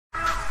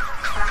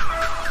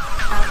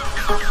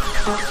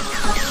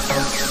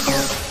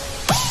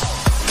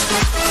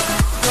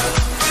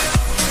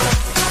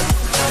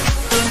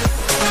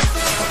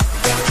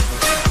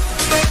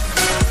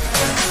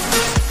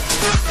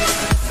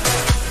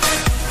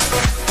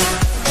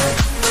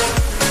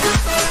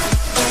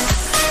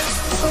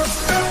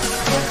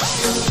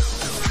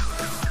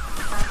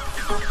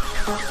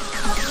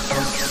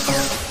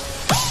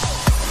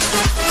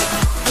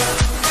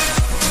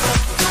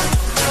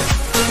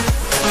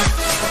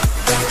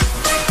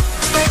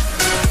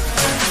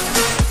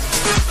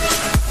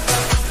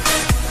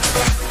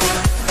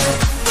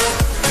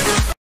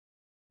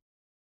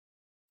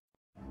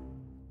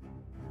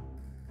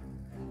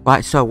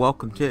Right, so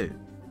welcome to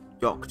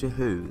Doctor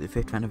Who, the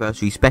 5th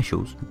anniversary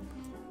specials,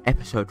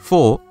 episode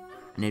 4,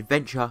 An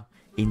Adventure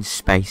in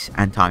Space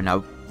and Time.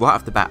 Now, right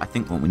off the bat, I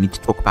think what we need to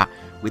talk about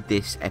with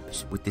this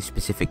episode, with this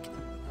specific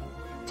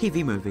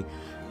TV movie,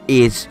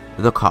 is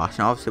the cast.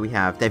 Now, obviously, we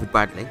have David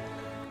Bradley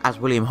as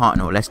William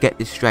Hartnell. Let's get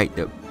this straight.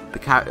 That the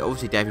character,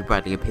 obviously, David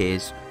Bradley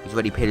appears. He's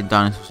already appeared in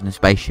Dinosaurs in a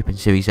Spaceship in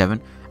Series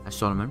 7 as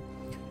Solomon.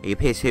 He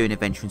appears here in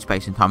Adventure in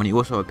Space and Time, and he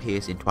also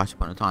appears in Twice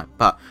Upon a Time.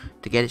 But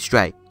to get it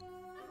straight,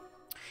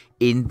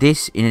 in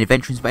An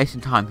Adventure in Space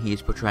and Time, he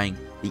is portraying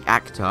the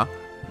actor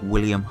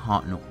William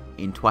Hartnell.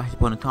 In Twice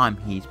Upon a Time,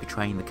 he is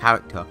portraying the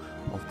character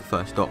of the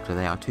First Doctor.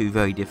 They are two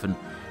very different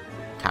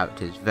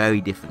characters,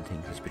 very different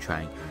things he's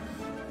portraying.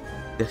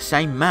 The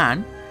same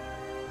man,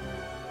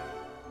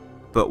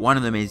 but one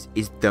of them is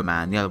the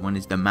man, the other one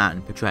is the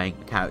man portraying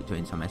a character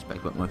in some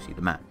aspects, but mostly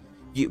the man.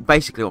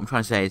 Basically, what I'm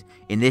trying to say is,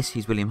 in this,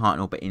 he's William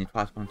Hartnell, but in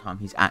Twice Upon a Time,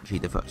 he's actually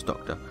the First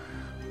Doctor.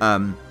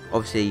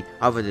 Obviously,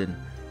 other than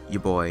your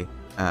boy,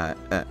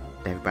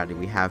 David Bradley,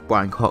 we have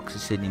Brian Cox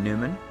as Sidney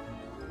Newman.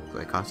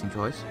 Great casting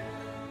choice.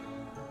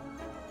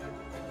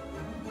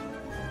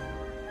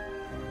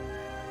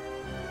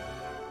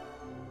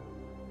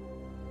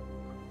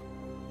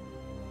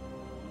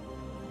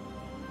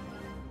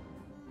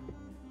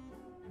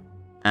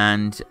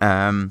 And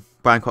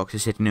Brian Cox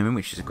as Sidney Newman,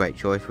 which is a great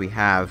choice. We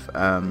have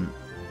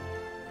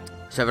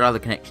several other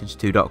connections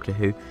to Doctor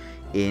Who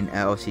in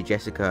obviously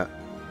Jessica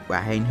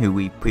Rahane, who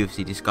we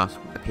previously discussed,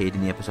 appeared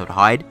in the episode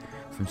Hyde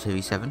from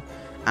Series 7.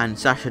 And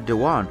Sacha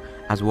Dhawan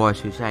as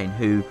Waris Hussein,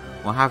 who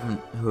hasn't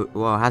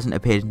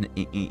appeared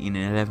in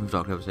an 11th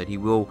Doctor episode. He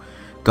will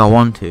go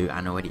on to,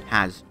 and already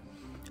has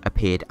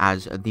appeared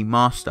as the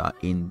Master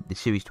in the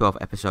Series 12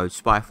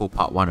 episodes Spyfall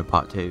Part 1 and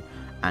Part 2,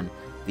 and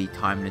the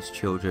Timeless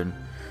Children,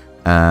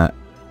 and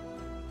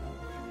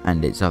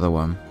its other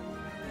one.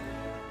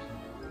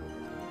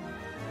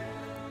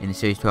 In the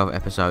Series 12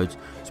 episodes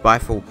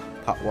Spyfall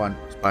Part 1,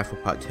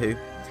 Spyfall Part 2,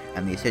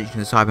 and the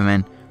Ascension of the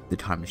Cybermen, the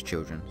Timeless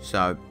Children.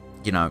 So,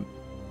 you know,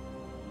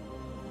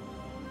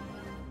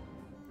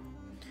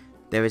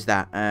 there is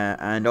that,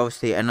 and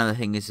obviously another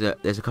thing is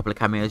that there's a couple of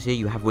cameos here.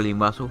 You have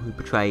William Russell, who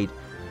portrayed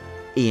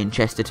Ian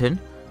Chesterton,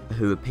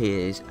 who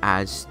appears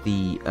as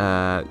the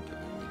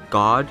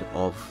guard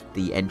of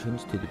the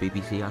entrance to the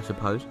BBC, I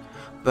suppose.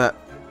 But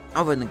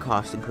other than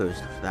cast and crew and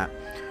stuff like that,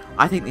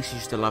 I think this is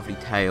just a lovely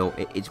tale.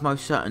 It's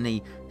most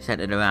certainly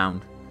centered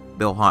around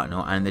Bill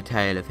Hartnell and the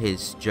tale of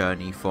his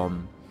journey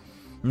from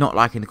not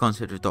liking the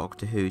concept of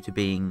Doctor Who to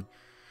being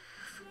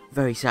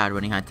very sad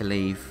when he had to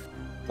leave,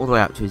 all the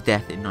way up to his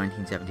death in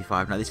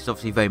 1975. Now, this is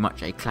obviously very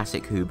much a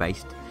classic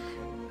Who-based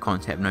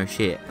concept, no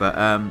shit, but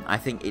I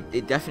think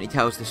it definitely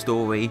tells the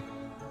story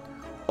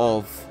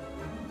of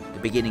the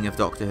beginning of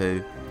Doctor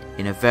Who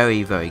in a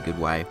very, very good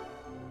way.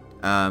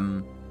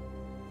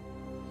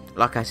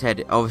 Like I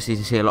said, obviously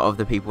to see a lot of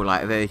the people,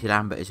 like Verity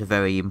Lambert is a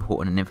very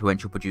important and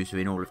influential producer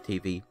in all of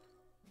TV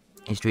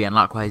history, and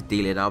likewise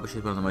Delia Derbyshire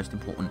is one of the most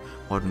important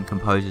modern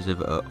composers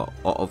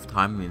of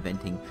time,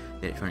 inventing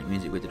the electronic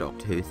music with the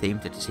Doctor Who theme.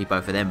 So to see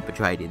both of them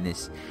portrayed in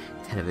this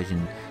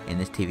television, in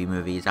this TV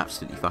movie, is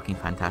absolutely fucking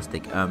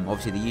fantastic.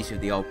 Obviously the use of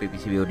the old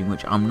BBC building,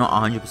 which I'm not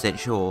 100%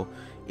 sure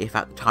if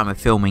at the time of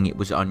filming it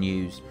was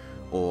unused,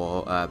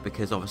 or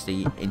because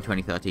obviously in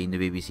 2013 the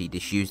BBC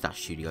disused that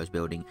studios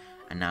building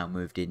and now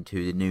moved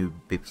into the new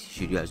BBC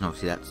studios, and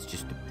obviously that's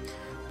just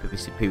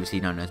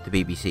previously known as the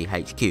BBC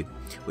HQ,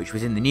 which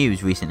was in the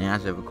news recently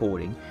as of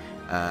recording.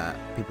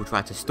 People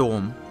tried to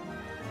storm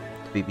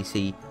the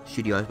BBC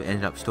studios but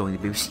ended up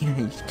storming the BBC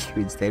HQ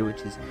instead,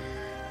 which is,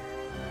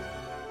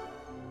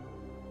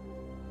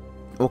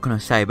 what can I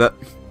say? But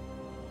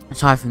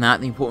aside from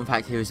that, the important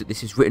fact here is that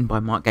this is written by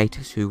Mark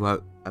Gatiss, who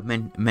wrote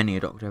many a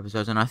Doctor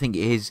episodes, and I think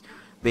it has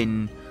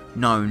been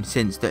known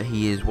since that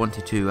he has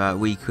wanted to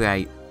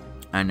recreate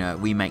and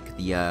remake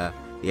the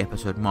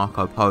episode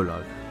Marco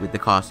Polo with the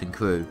cast and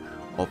crew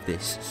of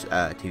this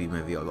TV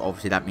movie.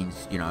 Obviously that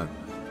means, you know,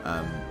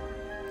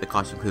 the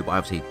cast and crew, but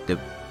obviously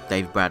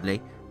David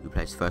Bradley, who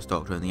plays the First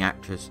Doctor, and the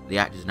actors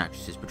and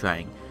actresses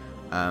portraying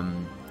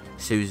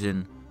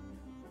Susan,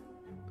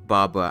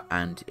 Barbara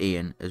and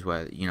Ian as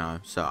well, you know.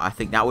 So I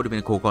think that would have been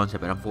a cool concept,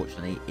 but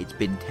unfortunately it's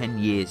been 10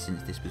 years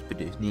since this was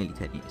produced, nearly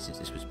 10 years since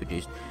this was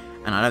produced,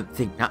 and I don't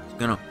think that's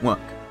gonna work.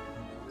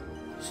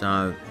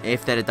 So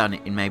if they'd have done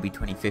it in maybe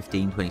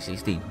 2015,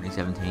 2016,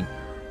 2017,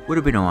 would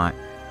have been alright.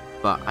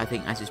 But I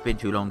think as it's been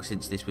too long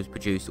since this was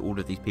produced, all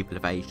of these people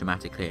have aged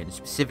dramatically, and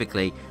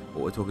specifically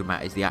what we're talking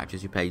about is the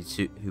actress who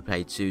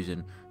played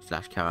Susan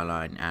 /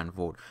 Caroline Ann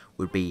Ford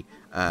would be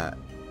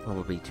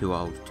probably too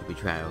old to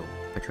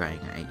portraying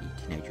a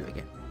teenager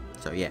again.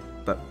 So yeah,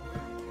 but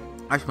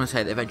I just want to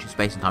say that Adventure in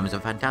Space and Time is a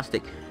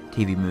fantastic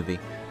TV movie.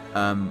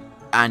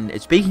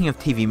 And speaking of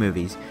TV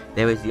movies,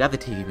 there is the other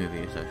TV movie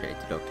associated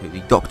to Doctor Who,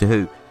 the Doctor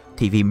Who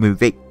TV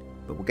movie,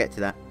 but we'll get to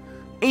that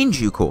in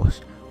due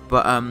course.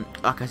 But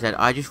like I said,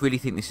 I just really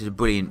think this is a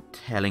brilliant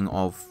telling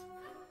of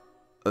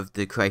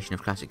the creation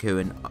of Classic Who,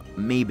 and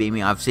me being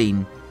me, I've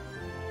seen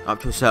up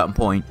to a certain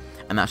point,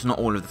 and that's not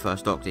all of the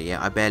First Doctor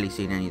yet. I've barely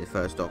seen any of the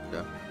First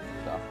Doctor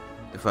stuff.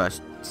 the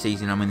first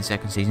season. I'm in the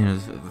second season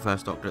of the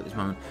first Doctor at this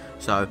moment.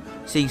 So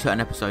seeing certain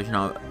episodes, you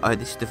know,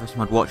 this is the first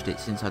time I'd watched it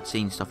since I'd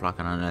seen stuff like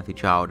An Unearthly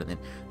Child, and then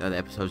the other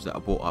episodes that I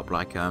brought up,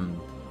 like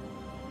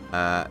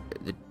the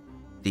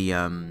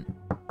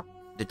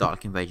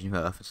Dalek Invasion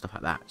of Earth and stuff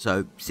like that.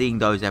 So seeing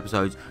those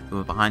episodes from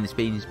a behind the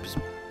scenes,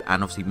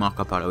 and obviously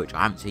Marco Polo, which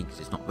I haven't seen because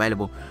it's not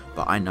available,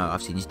 but I know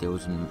I've seen his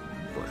deals and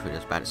watched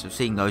videos about it. So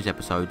seeing those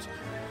episodes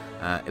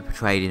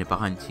portrayed in a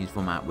behind the scenes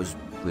format was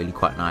really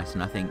quite nice,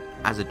 and I think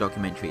as a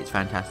documentary it's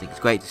fantastic. It's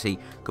great to see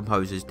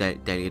composers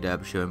Delia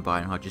Derbyshire and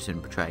Brian Hodgson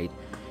portrayed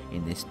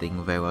in this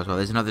thing very well as well.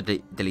 There's another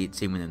deleted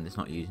scene with them that's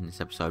not used in this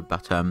episode,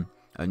 but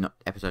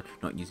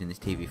not used in this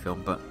TV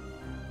film, but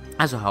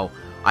as a whole,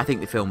 I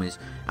think the film is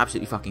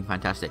absolutely fucking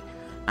fantastic.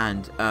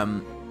 And,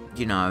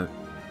 you know,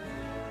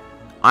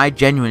 I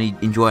genuinely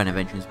enjoy An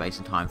Adventure in Space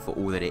and Time for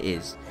all that it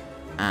is.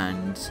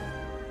 And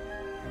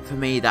for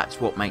me, that's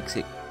what makes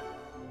it,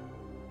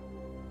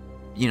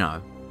 you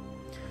know,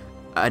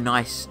 a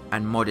nice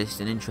and modest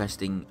and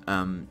interesting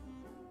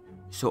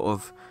sort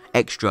of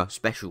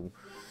special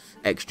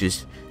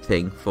extras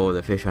thing for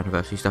the 50th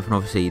anniversary stuff. And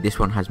obviously this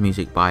one has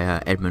music by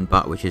Edmund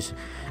Butt, which is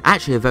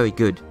actually a very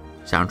good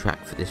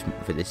soundtrack for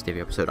this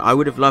TV episode. I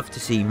would have loved to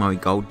see Murray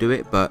Gold do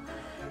it, but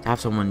to have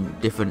someone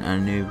different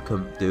and new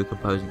do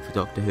composing for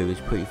Doctor Who is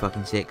pretty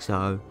fucking sick.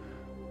 So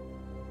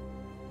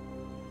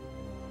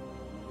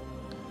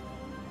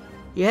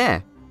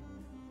yeah.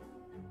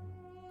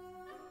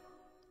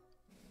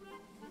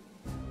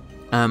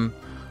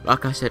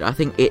 Like I said, I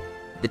think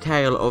the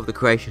tale of the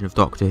creation of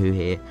Doctor Who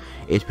here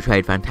is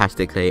portrayed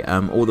fantastically.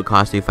 All the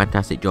cast do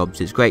fantastic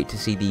jobs. It's great to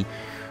see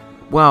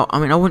well, I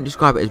mean, I wouldn't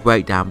describe it as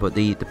breakdown, but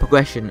the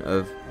progression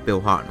of Bill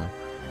Hartnell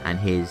and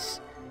his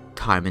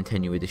time and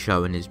tenure with the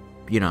show, and his,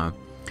 you know,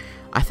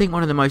 I think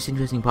one of the most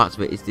interesting parts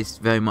of it is this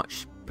very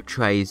much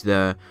portrays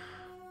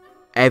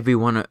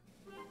everyone,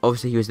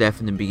 obviously he was there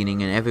from the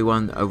beginning, and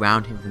everyone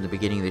around him from the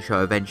beginning of the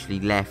show eventually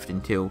left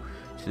to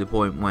the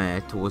point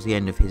where, towards the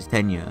end of his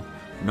tenure,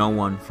 no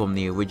one from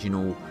the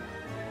original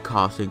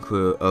cast and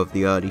crew of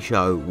the early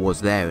show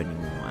was there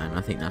anymore, and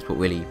I think that's what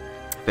really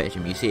affects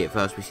him. You see it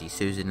first, we see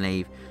Susan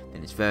leave,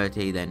 then it's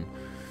Verity, then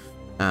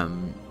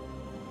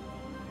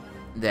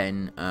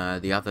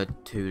the other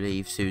two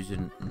leave,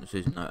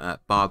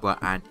 Barbara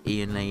and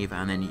Ian leave,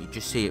 and then you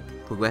just see it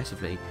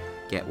progressively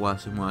get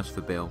worse and worse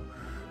for Bill.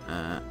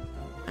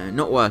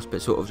 Not worse,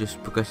 but sort of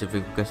just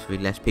progressively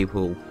less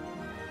people,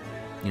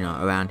 you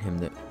know, around him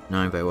that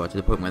know him very well, to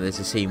the point where there's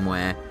a scene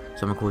where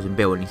someone calls him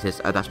Bill and he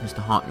says, "Oh, that's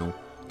Mr. Hartnell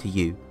to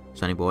you,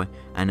 sonny boy,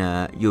 and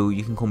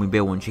you can call me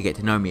Bill once you get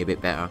to know me a bit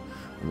better,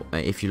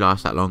 if you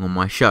last that long on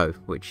my show,"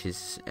 which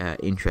is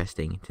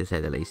interesting to say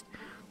the least.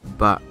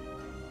 But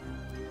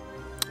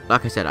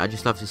like I said, I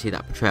just love to see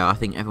that portrayal. I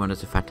think everyone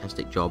does a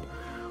fantastic job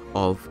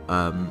of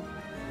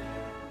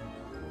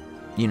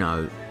you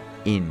know,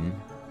 in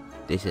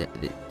this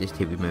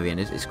TV movie, and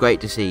it's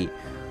great to see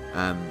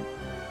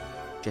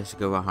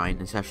Jessica Rahine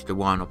and Sacha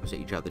Dhawan opposite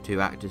each other, two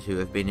actors who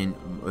have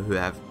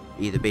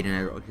either been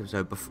in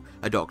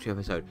a Doctor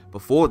episode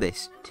before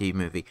this TV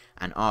movie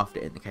and after,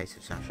 in the case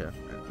of Sacha,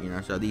 you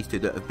know. So these two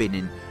that have been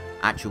in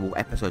actual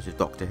episodes of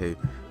Doctor Who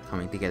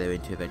coming together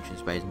into Adventure in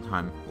Space and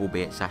Time,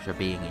 albeit Sacha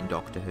being in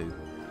Doctor Who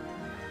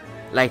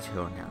later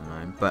on down the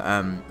line. But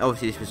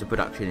obviously this was a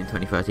production in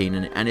 2013,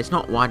 and it's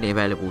not widely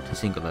available to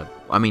singular.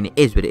 I mean, it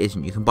is, but it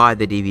isn't. You can buy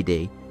the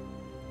DVD,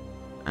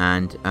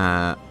 and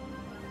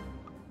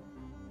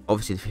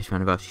obviously the 50th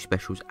anniversary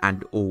specials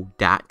and all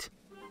that.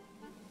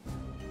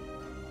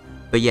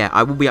 But yeah,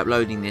 I will be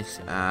uploading this,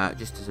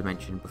 just as I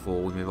mentioned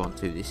before we move on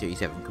to the Series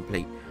 7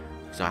 complete,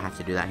 so I have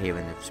to do that here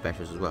in the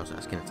specials as well, so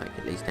that's going to take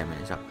at least 10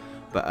 minutes up.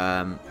 But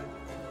I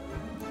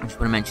just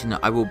want to mention that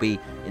I will be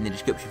in the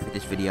description for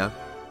this video.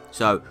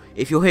 So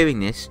if you're hearing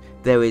this,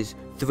 there is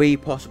 3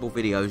 possible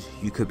videos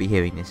you could be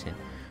hearing this in.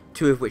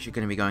 2 of which are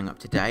going to be going up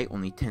today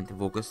on the 10th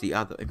of August. The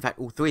other, in fact,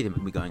 all 3 of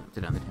them will be going up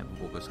today on the 10th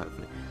of August,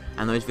 hopefully.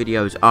 And those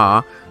videos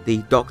are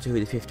the Doctor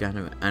Who the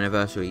 50th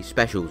anniversary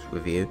specials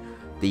review,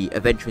 the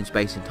Adventure in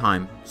Space and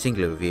Time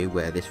singular review,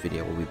 where this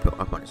video will be put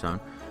up on its own,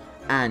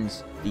 and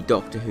the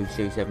Doctor Who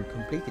Series 7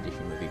 Complete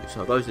Edition review.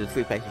 So those are the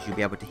 3 places you'll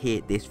be able to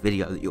hear this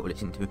video that you're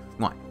listening to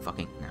right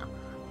fucking now.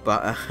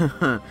 But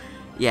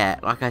yeah,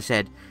 like I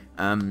said,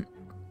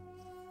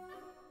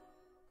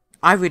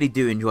 I really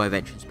do enjoy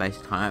Adventure in Space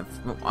and Time.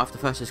 After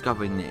first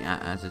discovering it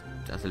as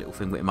a little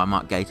thing written by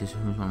Mark Gatiss,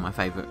 who's one of my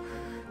favourite,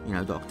 you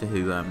know, Doctor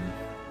Who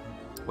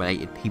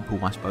related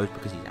people, I suppose,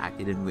 because he's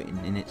acted and written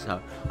in it.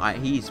 So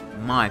he's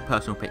my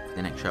personal pick for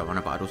the next show, but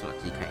I'd also like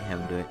to see Kate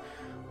Herron do it.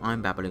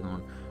 I'm babbling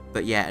on.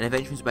 But yeah, An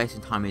Adventure in Space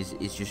and Time is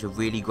just a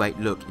really great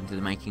look into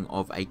the making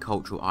of a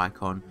cultural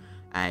icon,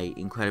 a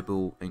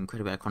incredibly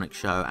iconic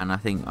show. And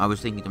I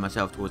was thinking to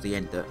myself towards the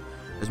end that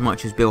as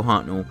much as Bill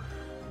Hartnell,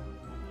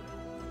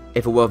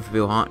 if it weren't for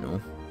Bill Hartnell,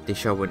 this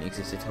show wouldn't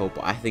exist at all.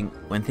 But I think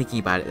when thinking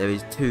about it, there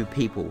is 2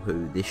 people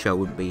who this show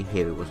wouldn't be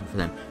here if it wasn't for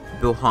them.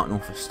 Bill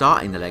Hartnell for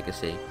starting the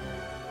legacy,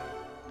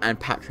 and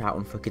Pat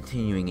Troughton for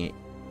continuing it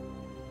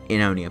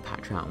in only a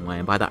Pat Troughton way.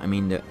 And by that I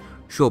mean that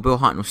Sure, Bill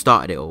Hartnell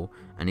started it all,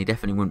 and he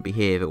definitely wouldn't be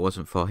here if it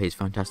wasn't for his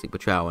fantastic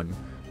portrayal and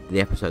the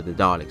episode The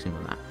Daleks and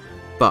all that.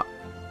 But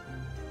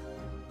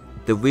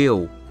the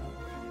real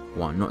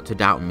one, not to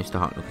doubt Mr.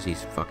 Hartnell because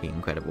he's fucking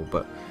incredible,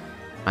 but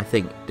I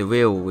think the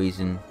real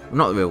reason,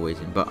 not the real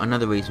reason, but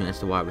another reason as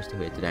to why we're still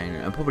here today,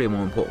 and probably a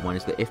more important one,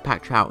 is that if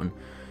Pat Troughton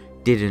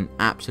didn't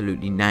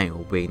absolutely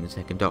nail being the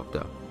second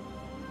Doctor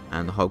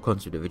and the whole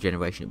concept of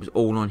regeneration, it was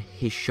all on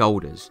his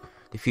shoulders.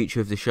 The future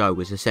of the show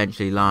was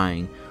essentially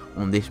lying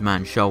on this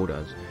man's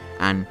shoulders,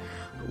 and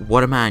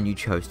what a man you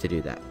chose to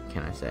do that,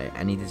 can I say.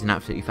 And he does an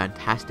absolutely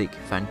fantastic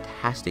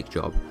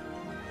job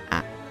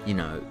at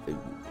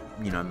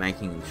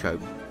making the show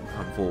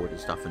come forward and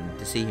stuff. And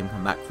to see him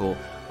come back for,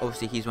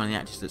 obviously he's one of the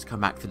actors that's come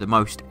back for the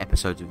most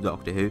episodes of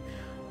Doctor Who,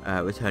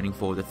 returning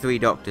for the three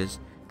Doctors,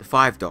 the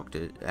five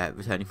Doctors,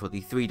 returning for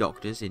the three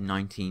Doctors in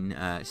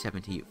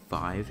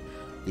 1975,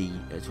 in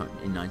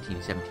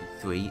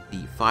 1973,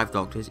 the five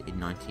Doctors in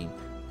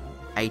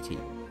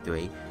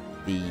 1983,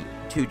 the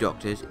two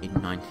Doctors in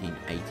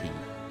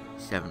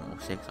 1987 or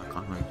 6, I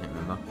can't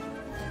remember.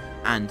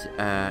 And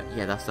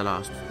yeah, that's the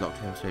last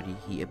Doctor episode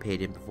he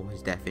appeared in before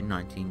his death in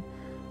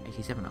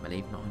 1987, I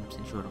believe. Not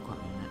 100% sure, I'm quite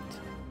on that.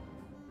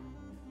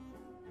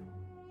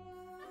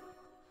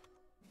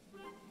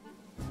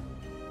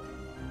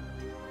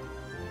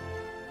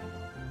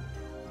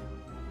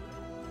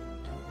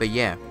 But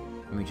yeah,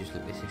 let me just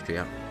look this history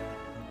up.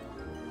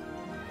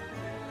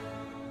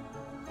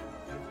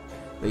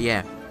 But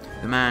yeah,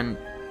 the man,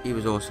 he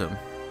was awesome.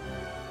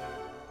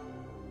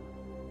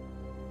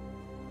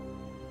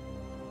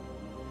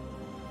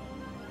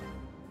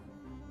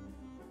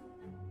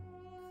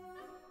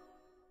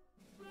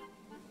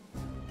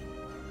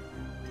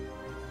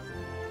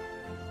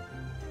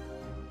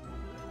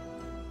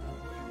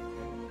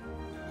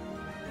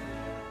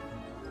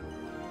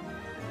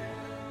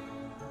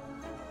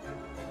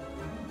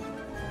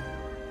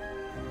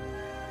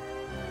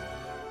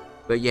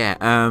 But yeah,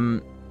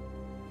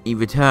 he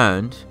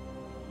returned.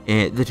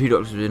 The two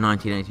Doctors were in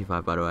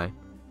 1985, by the way.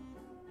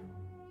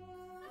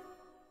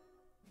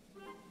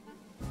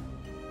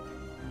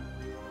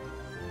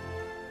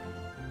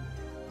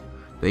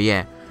 But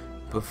yeah,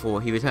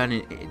 before he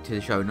returned to the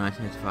show in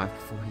 1985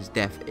 before his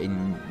death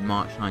in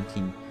March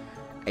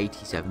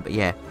 1987. But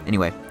yeah,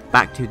 anyway,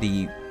 back to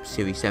the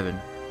Series 7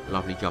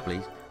 lovely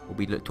jubblies. We'll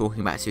be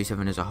talking about Series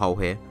 7 as a whole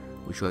here,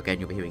 which again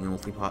you'll be hearing in all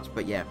three parts.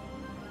 But yeah,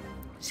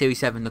 Series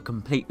 7, the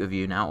complete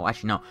review now. Or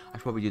actually, no, I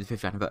should probably do the 5th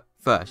chapter, but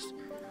first,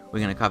 we're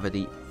going to cover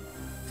the...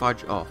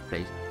 Fudge off,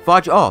 please.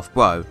 Fudge off,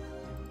 bro!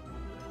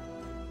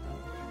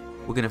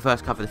 We're going to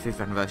first cover the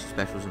 5th anniversary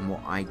specials and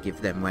what I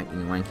give them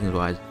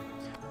rankings-wise.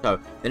 So,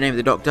 the name of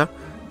the Doctor,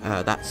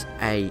 that's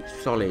a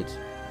solid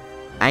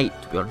 8,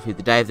 to be honest with you.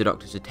 The Day of the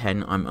Doctor's a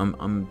 10.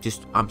 I'm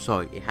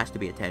sorry, it has to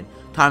be a 10.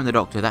 Time of the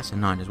Doctor, that's a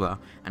 9 as well.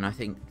 And I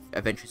think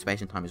Adventure in Space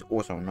and Time is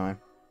also a 9.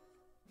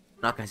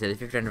 Like I said,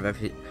 the 5th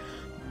anniversary...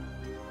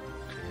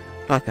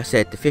 Like I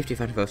said, the 50th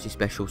anniversary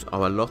specials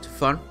are a lot of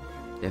fun.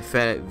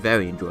 They're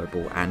very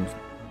enjoyable, and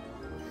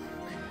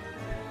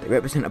they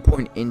represent a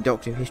point in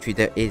Doctor Who history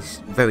that is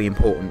very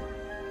important.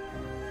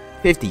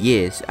 50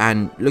 years,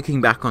 and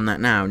looking back on that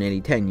now,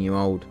 nearly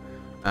 10-year-old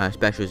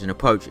specials, and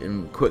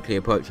quickly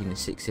approaching the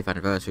 60th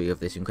anniversary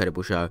of this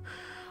incredible show,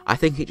 I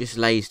think it just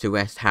lays to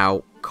rest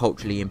how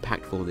culturally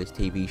impactful this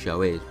TV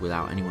show is,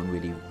 without anyone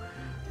really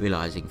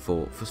realising.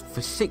 For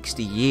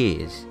 60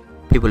 years,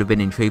 people have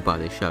been intrigued by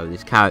this show,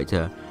 this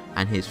character,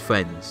 and his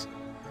friends,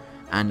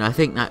 and I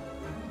think that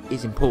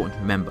is important to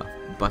remember.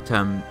 But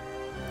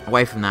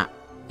away from that,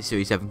 the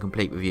Series 7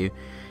 complete review,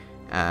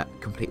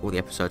 complete all the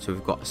episodes. So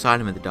we've got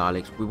Asylum of the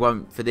Daleks. We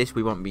won't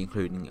be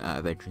including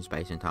Adventure in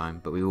Space and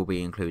Time, but we will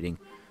be including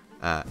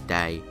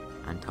Day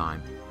and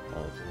Time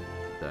of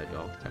the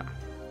Doctor.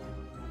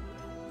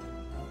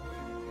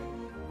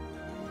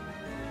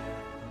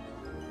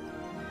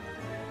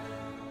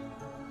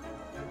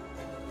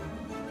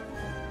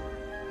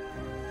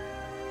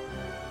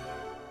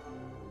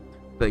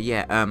 But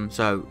yeah,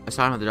 so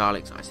Asylum of the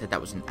Daleks, I said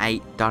that was an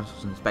 8.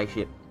 Dinosaurs in the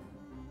Spaceship.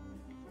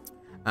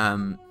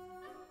 I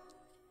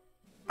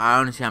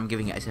honestly am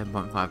giving it a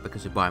 7.5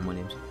 because of Brian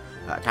Williams.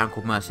 A Town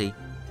Called Mercy,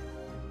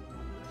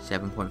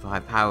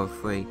 7.5. Power of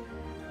 3,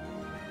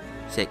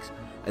 6.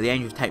 The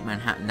Angels Take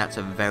Manhattan, that's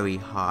a very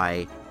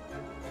high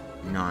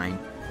 9.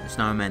 The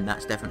Snowmen,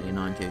 that's definitely a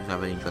 9 too, because I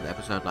really enjoyed the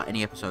episode. Like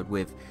any episode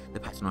with the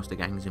Paternoster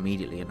Gang is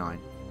immediately a 9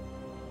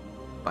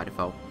 by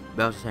default.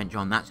 Bells of St.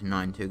 John, that's a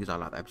 9 too, because I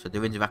like that episode. The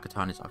Rings of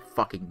Akatan is a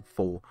fucking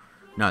 4.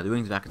 No, The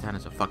Rings of Akatan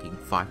is a fucking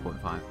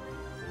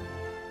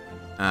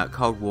 5.5.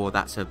 Cold War,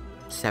 that's a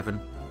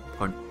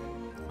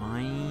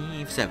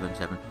 7.5. 7.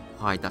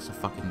 Hyde, that's a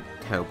fucking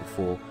terrible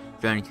 4.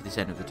 Journey to the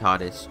Centre of the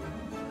TARDIS,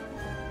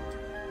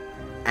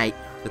 8.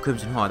 The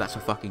Crimson Horror, that's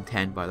a fucking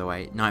 10, by the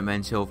way. Nightmare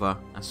in Silver,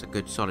 that's a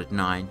good solid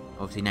 9.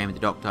 Obviously, Name of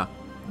the Doctor,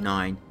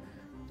 9.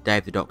 Day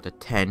of the Doctor,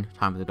 10.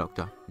 Time of the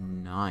Doctor,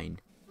 9.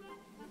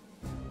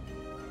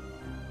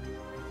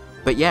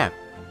 But yeah,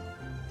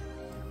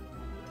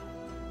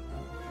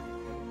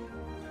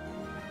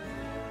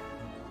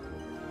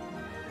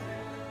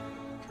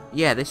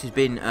 yeah, this has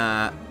been,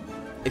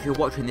 if you're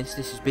watching this,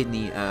 this has been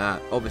the,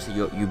 obviously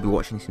you'll be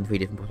watching this in 3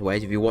 different possible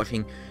ways. If you're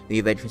watching the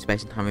Adventure in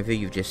Space and Time review,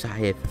 you've just sat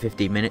here for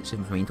 15 minutes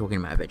of me talking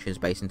about Adventure in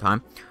Space and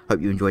Time. Hope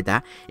you enjoyed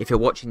that. If you're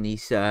watching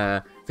these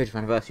 50th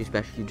anniversary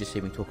specials, you've just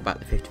seen me talk about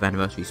the 50th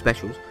anniversary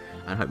specials,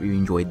 and hope you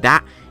enjoyed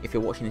that. If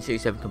you're watching the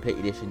Series 7 Complete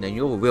Edition, then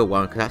you're a real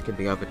one, because that's going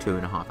to be over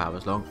 2.5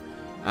 hours long.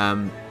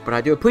 But I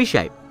do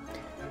appreciate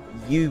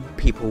you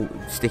people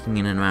sticking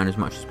in and around as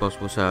much as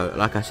possible. So,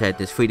 like I said,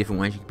 there's 3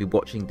 different ways you could be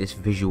watching this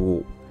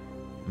visual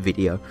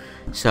video,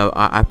 so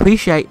I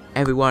appreciate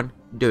everyone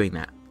doing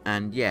that,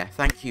 and yeah,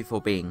 thank you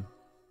for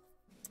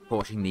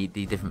watching the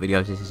different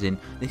videos this is in.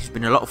 This has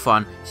been a lot of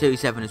fun. Series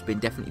 7 has been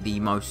definitely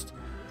the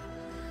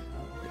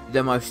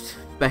most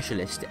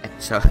specialist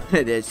episode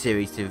of the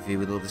series to review,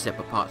 with all the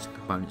separate parts and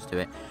components to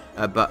it,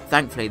 but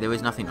thankfully there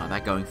is nothing like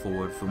that going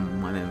forward from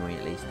my memory,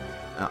 at least,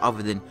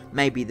 other than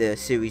maybe the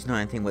Series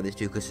 9 thing where there's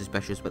 2 Christmas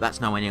specials, but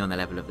that's nowhere near on the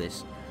level of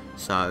this,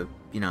 so,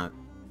 you know,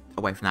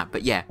 away from that.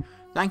 But yeah,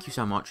 thank you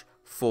so much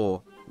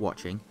for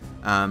watching.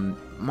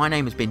 My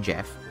name has been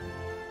Jeff.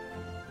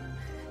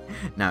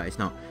 No, it's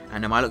not.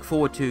 And I look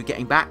forward to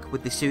getting back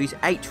with the Series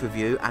 8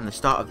 review and the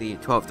start of the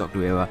 12th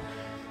Doctor era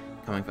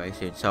coming very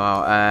soon. So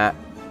I'll,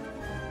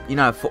 you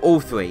know, for all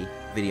 3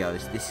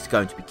 videos, this is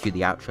going to be cue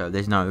the outro.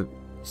 There's no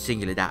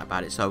singular doubt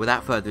about it. So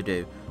without further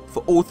ado,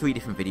 for all 3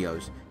 different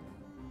videos,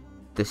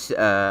 this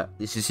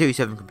is Series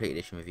 7 Complete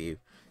Edition review,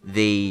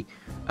 the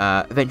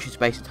Adventure in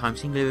Space and Time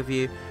singular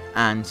review,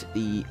 and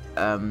the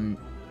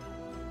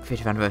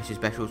 50th anniversary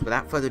specials.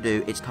 Without further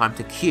ado, it's time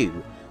to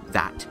cue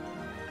that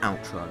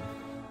outro.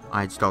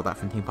 I stole that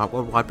from Theme Park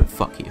Worldwide, but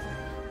fuck you.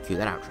 Cue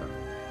that outro.